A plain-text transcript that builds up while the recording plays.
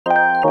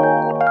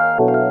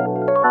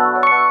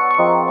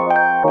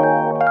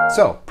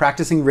So,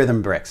 practicing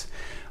rhythm bricks.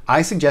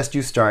 I suggest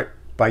you start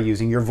by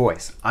using your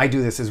voice. I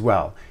do this as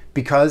well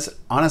because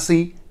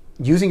honestly,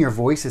 using your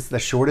voice is the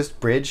shortest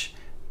bridge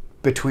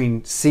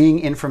between seeing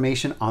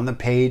information on the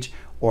page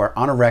or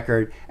on a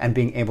record and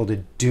being able to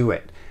do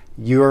it.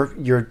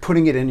 You're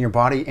putting it in your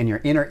body, in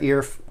your inner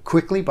ear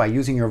quickly by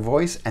using your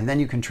voice, and then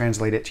you can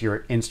translate it to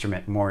your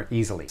instrument more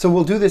easily. So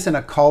we'll do this in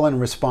a call and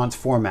response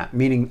format,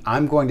 meaning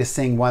I'm going to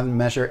sing one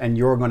measure and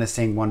you're going to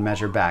sing one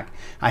measure back.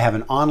 I have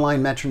an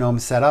online metronome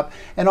set up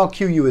and I'll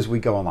cue you as we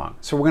go along.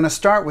 So we're going to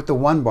start with the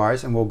 1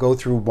 bars and we'll go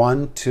through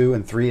 1, 2,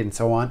 and 3 and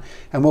so on,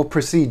 and we'll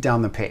proceed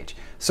down the page.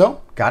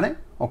 So, got it?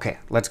 Okay,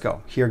 let's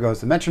go. Here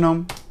goes the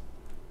metronome.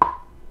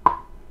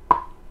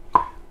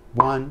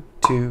 1,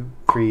 2,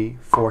 3,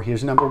 4.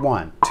 Here's number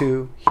 1,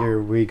 2.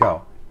 Here we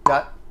go.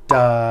 Da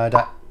da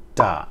da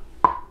da.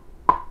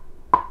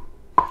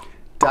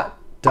 Da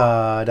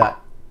da da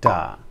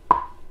da.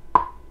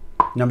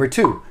 Number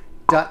 2.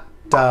 Da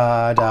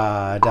da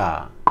da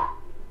da.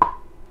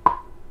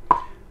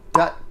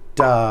 Da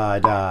da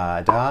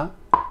da da.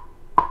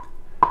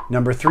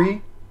 Number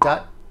 3.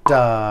 Da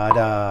da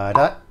da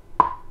da.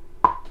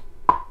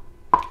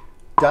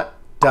 Da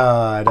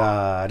da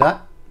da da.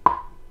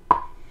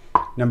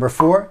 Number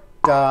 4,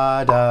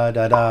 da da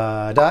da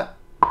da da.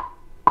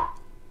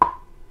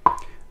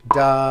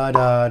 Da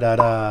da da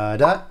da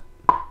da.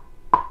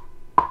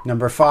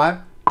 Number 5,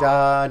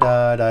 da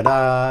da da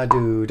da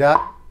do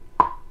da.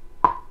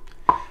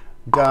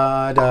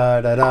 Da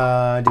da da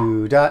da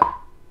do da.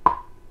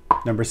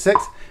 Number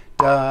 6,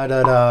 da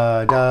da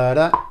da da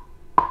da.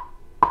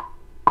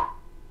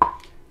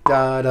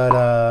 Da da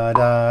da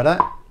da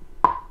da.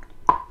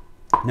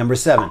 Number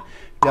 7,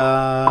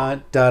 da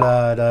da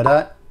da da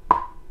da.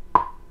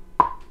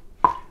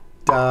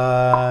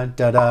 Da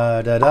da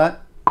da da da.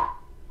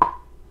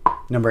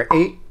 Number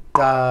 8,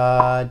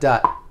 da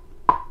da.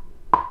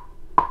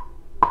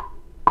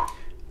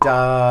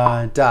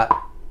 Da da.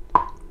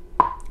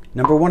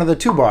 Number 1 of the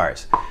 2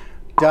 bars.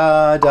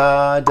 Da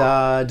da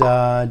da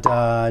da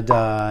da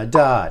da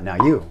da.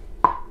 Now you.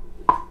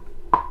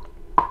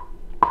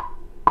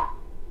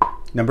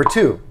 Number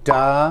 2,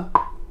 da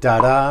da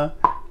da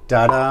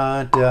da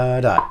da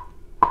da da.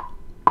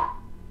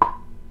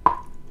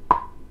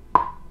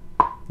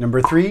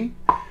 Number 3,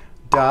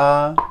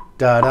 da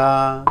da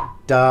da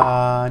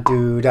da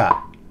do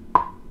da.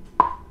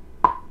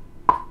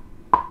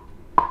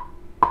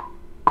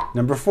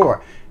 Number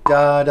 4,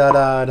 da da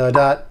da da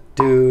da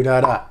do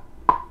da da.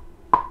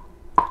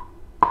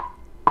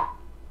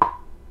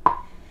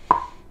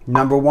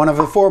 Number 1 of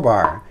the 4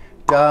 bar.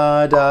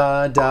 Da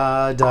da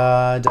da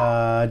da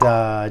da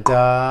da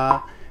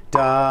da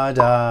da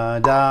da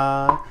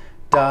da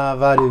da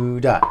va do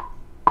da.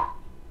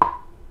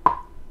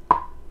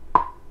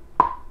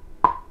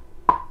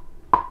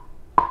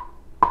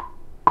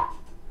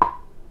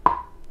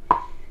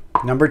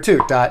 Number 2,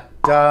 da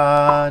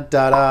da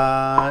da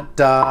da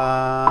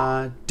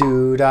da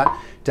do da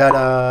da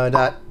da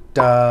da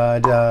da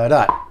da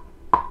da.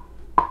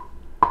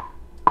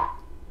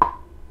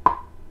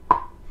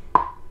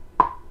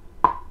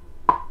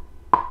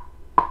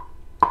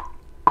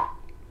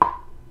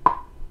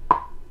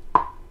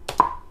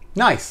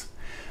 Nice.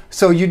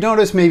 So you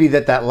notice maybe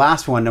that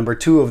last one, number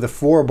 2 of the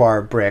 4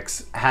 bar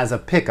bricks, has a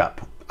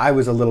pickup. I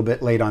was a little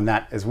bit late on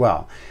that as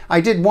well.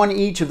 I did one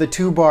each of the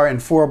 2 bar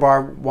and 4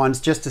 bar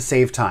ones just to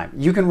save time.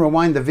 You can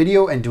rewind the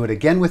video and do it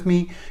again with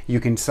me. You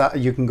can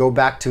go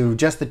back to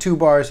just the 2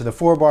 bars or the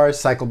 4 bars,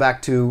 cycle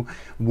back to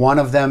one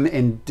of them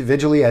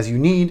individually as you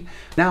need.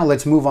 Now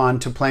let's move on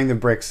to playing the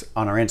bricks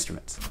on our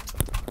instruments.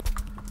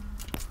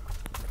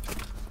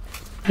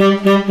 So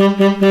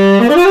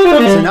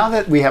now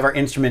that we have our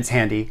instruments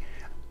handy,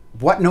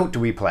 what note do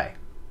we play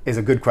is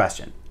a good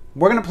question.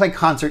 We're going to play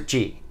concert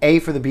G. A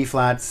for the B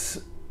flats,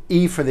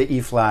 E for the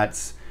E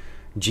flats,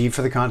 G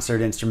for the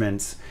concert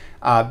instruments,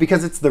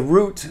 because it's the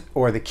root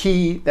or the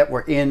key that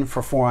we're in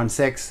for 4 on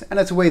 6, and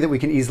it's a way that we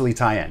can easily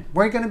tie in.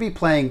 We're going to be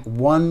playing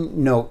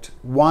one note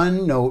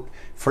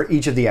for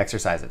each of the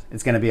exercises.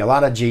 It's going to be a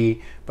lot of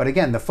G, but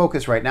again, the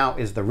focus right now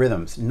is the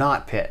rhythms,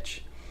 not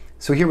pitch.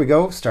 So here we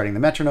go, starting the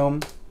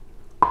metronome.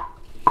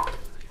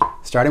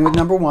 Starting with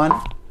number 1,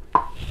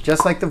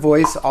 just like the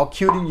voice, I'll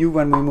cue to you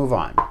when we move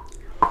on.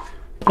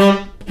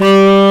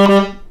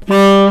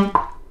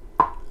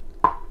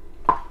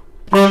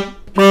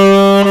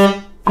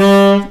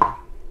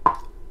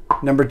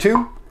 Number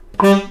 2.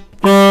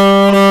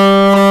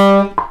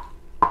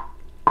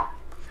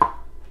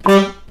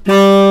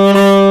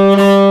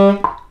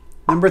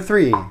 Number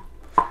 3.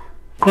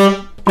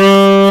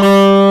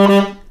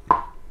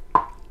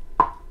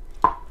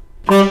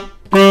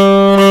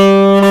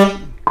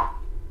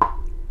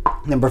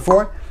 Number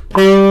 4.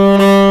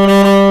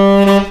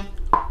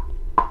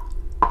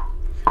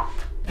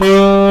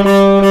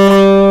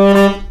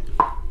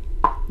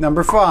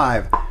 Number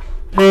 5.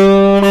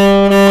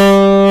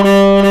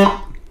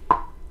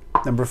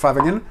 Number 5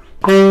 again.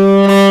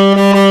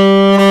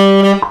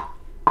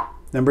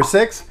 Number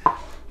 6.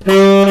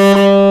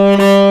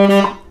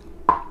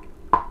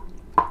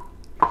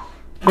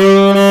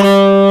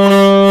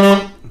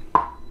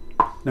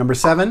 Number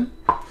 7.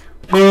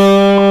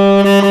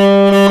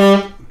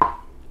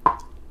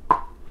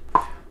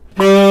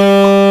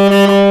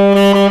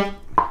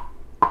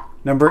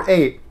 Number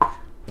 8.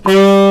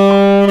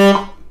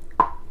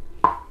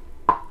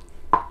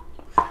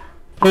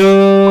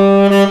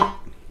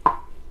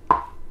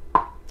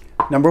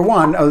 Number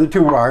 1 of the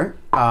 2 bar.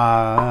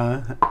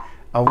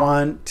 A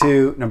 1,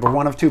 2, number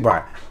 1 of 2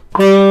 bar.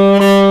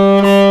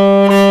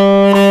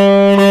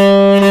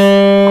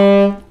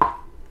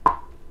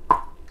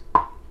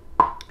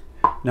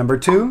 Number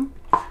 2.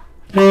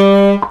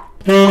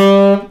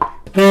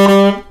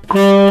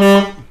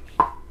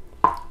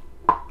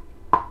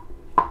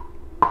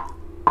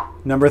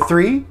 Number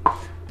 3.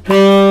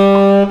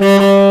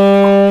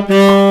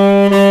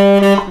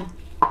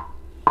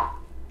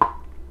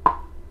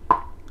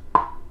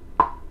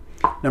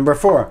 Number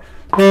 4.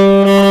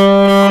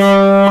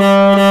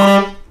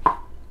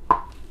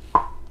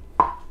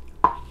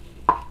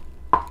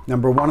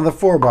 Number 1 of the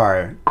 4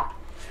 bar.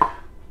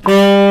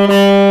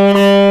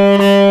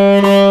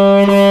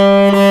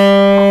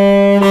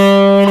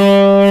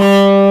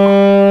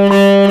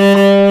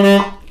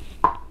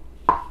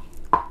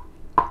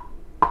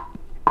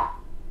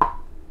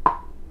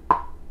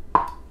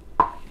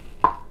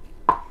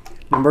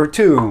 Number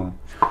 2.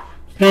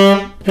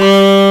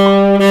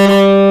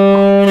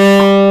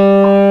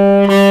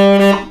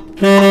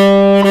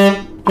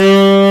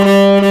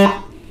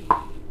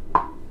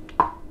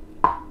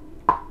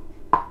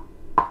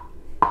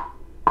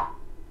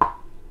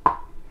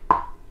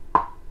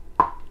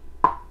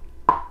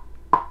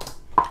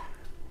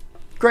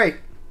 Great.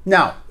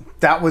 Now,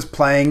 that was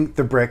playing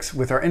the bricks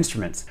with our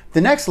instruments. The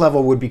next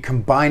level would be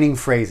combining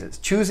phrases,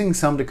 choosing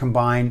some to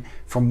combine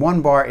from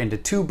 1 bar into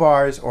 2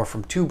 bars, or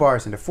from 2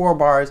 bars into 4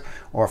 bars,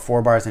 or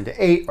 4 bars into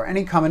 8, or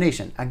any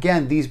combination.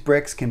 Again, these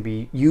bricks can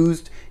be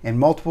used in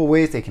multiple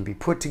ways. They can be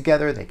put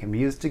together. They can be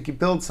used to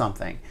build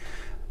something.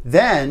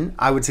 Then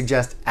I would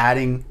suggest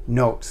adding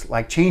notes,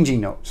 like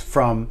changing notes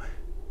from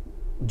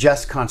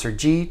just concert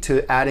G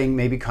to adding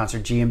maybe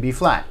concert G and B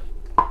flat.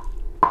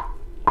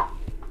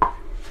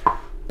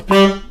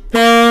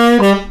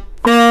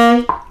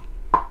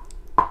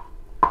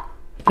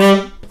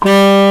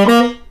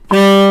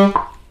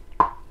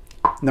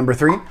 Number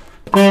 3.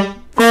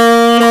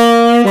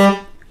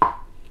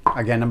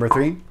 Again, number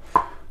 3.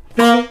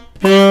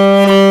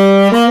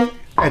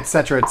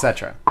 Etc.,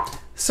 etc.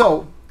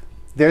 So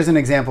there's an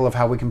example of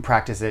how we can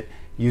practice it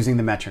using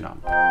the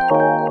metronome.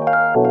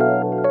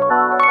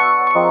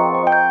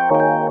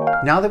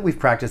 Now that we've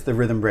practiced the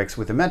rhythm bricks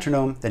with the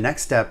metronome, the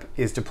next step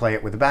is to play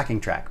it with a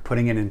backing track,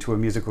 putting it into a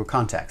musical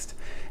context.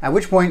 At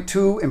which point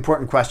 2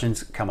 important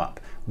questions come up.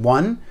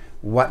 1,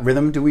 what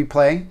rhythm do we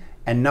play?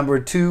 And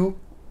number 2,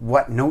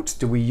 what notes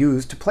do we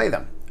use to play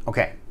them?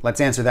 Okay, let's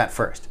answer that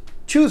first.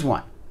 Choose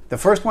one. The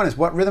first one is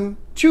what rhythm?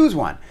 Choose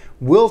one.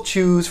 We'll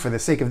choose, for the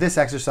sake of this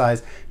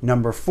exercise,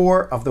 number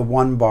 4 of the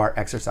 1 bar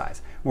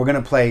exercise. We're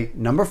going to play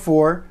number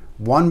 4,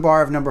 1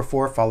 bar of number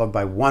 4, followed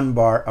by 1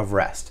 bar of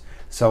rest.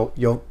 So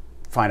you'll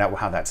find out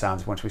how that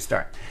sounds once we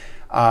start.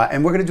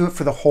 And we're going to do it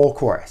for the whole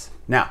chorus.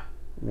 Now,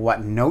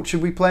 what note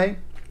should we play?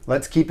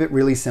 Let's keep it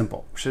really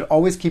simple. We should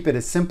always keep it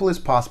as simple as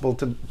possible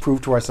to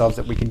prove to ourselves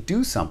that we can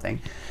do something,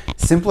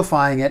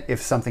 simplifying it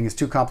if something is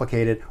too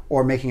complicated,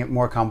 or making it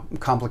more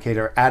complicated,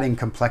 or adding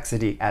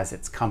complexity as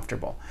it's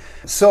comfortable.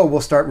 So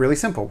we'll start really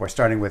simple. We're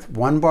starting with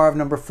 1 bar of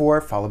number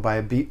 4, followed by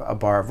a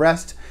bar of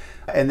rest.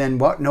 And then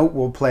what note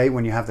we'll play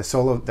when you have the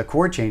solo, the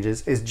chord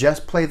changes, is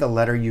just play the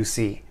letter you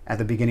see at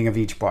the beginning of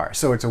each bar.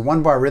 So it's a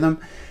 1 bar rhythm.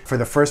 For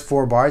the first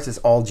 4 bars, it's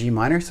all G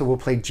minor, so we'll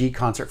play G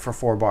concert for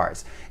 4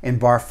 bars. In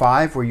bar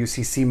 5, where you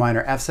see C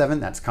minor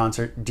F7, that's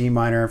concert D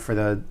minor for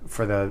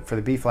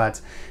the B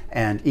flats,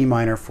 and E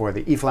minor for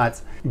the E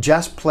flats.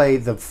 Just play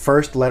the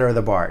first letter of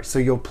the bar. So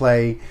you'll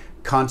play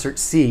concert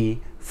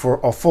C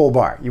for a full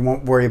bar. You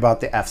won't worry about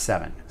the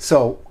F7.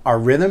 So our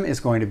rhythm is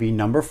going to be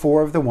number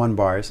 4 of the 1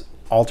 bars,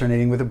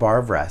 alternating with a bar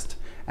of rest,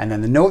 and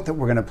then the note that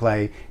we're going to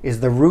play is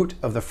the root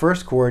of the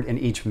first chord in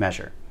each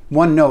measure.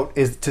 One note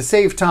is, to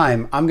save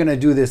time, I'm going to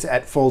do this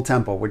at full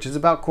tempo, which is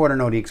about quarter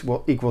note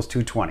equals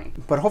 220.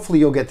 But hopefully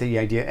you'll get the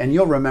idea, and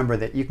you'll remember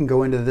that you can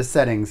go into the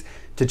settings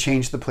to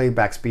change the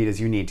playback speed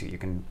as you need to. You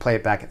can play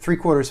it back at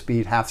 3/4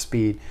 speed, half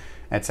speed,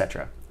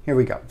 etc. Here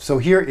we go. So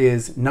here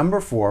is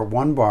number 4,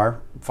 1 bar,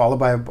 followed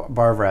by a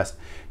bar of rest,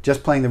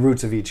 just playing the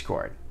roots of each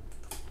chord.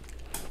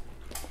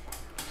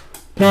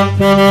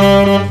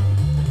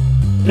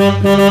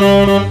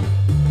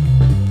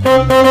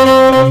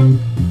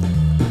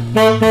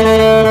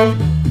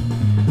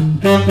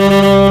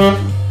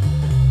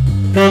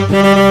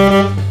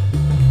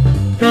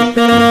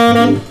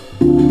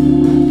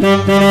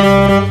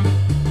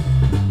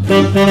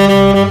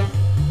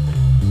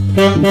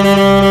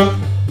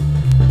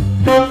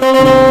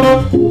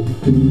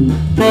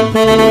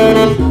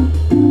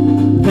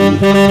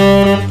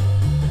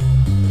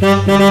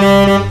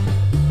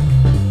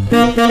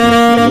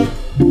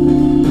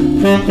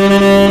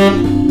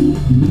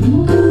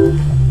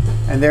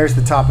 And there's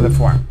the top of the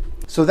form.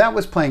 So that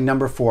was playing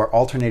number 4,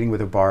 alternating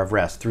with a bar of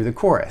rest through the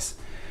chorus.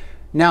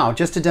 Now,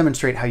 just to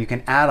demonstrate how you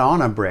can add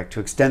on a brick to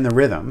extend the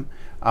rhythm,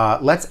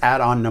 let's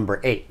add on number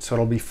 8. So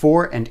it'll be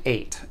 4 and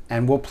 8.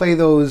 And we'll play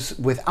those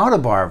without a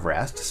bar of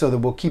rest so that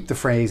we'll keep the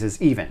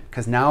phrases even.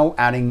 Because now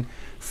adding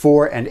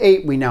 4 and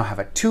 8, we now have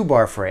a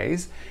 2-bar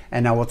phrase.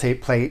 And now we'll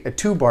play a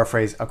 2-bar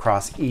phrase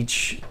across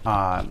each,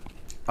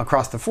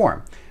 across the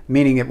form.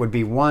 Meaning it would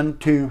be 1,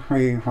 2,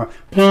 3, 4.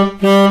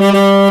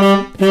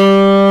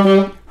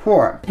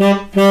 4.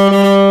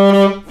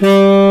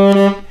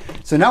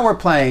 So now we're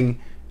playing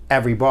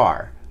every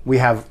bar. We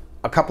have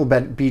a couple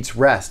beats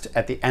rest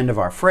at the end of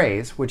our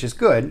phrase, which is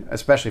good,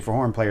 especially for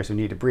horn players who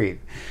need to breathe.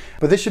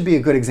 But this should be a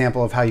good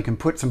example of how you can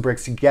put some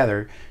bricks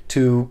together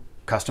to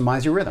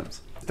customize your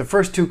rhythms. The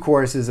first 2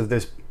 choruses of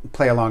this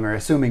play along are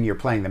assuming you're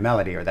playing the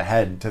melody or the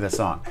head to the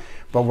song,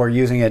 but we're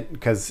using it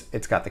because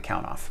it's got the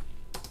count off.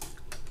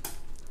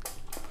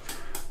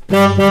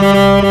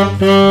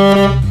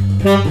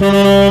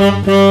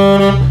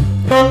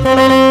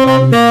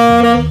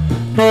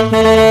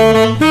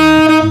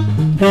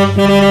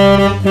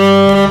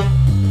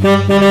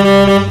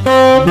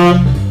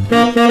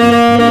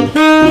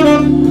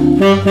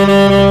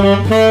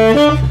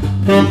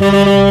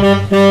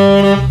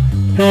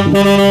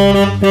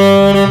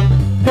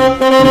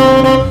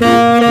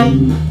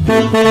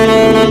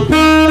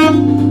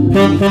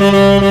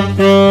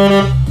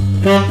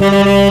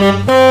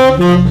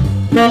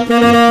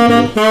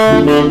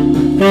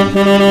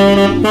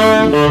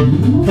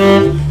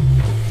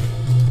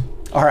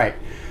 All right,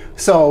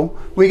 so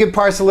we could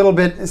parse a little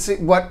bit, see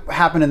what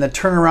happened in the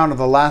turnaround of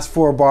the last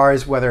 4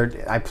 bars,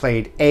 whether I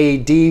played A,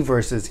 D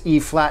versus E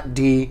flat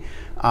D.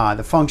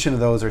 The function of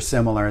those are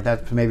similar.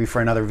 That's maybe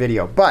for another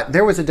video. But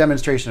there was a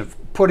demonstration of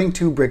putting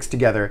 2 bricks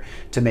together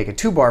to make a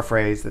 2-bar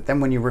phrase that then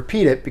when you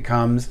repeat it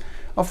becomes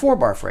a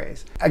 4-bar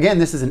phrase. Again,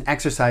 this is an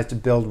exercise to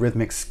build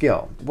rhythmic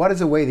skill. What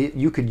is a way that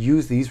you could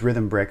use these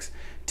rhythm bricks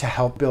to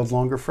help build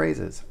longer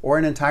phrases or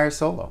an entire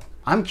solo?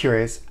 I'm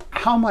curious,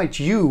 how might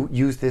you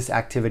use this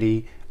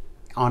activity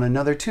on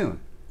another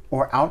tune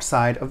or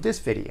outside of this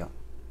video?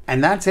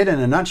 And that's it in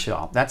a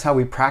nutshell. That's how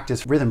we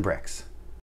practice rhythm bricks.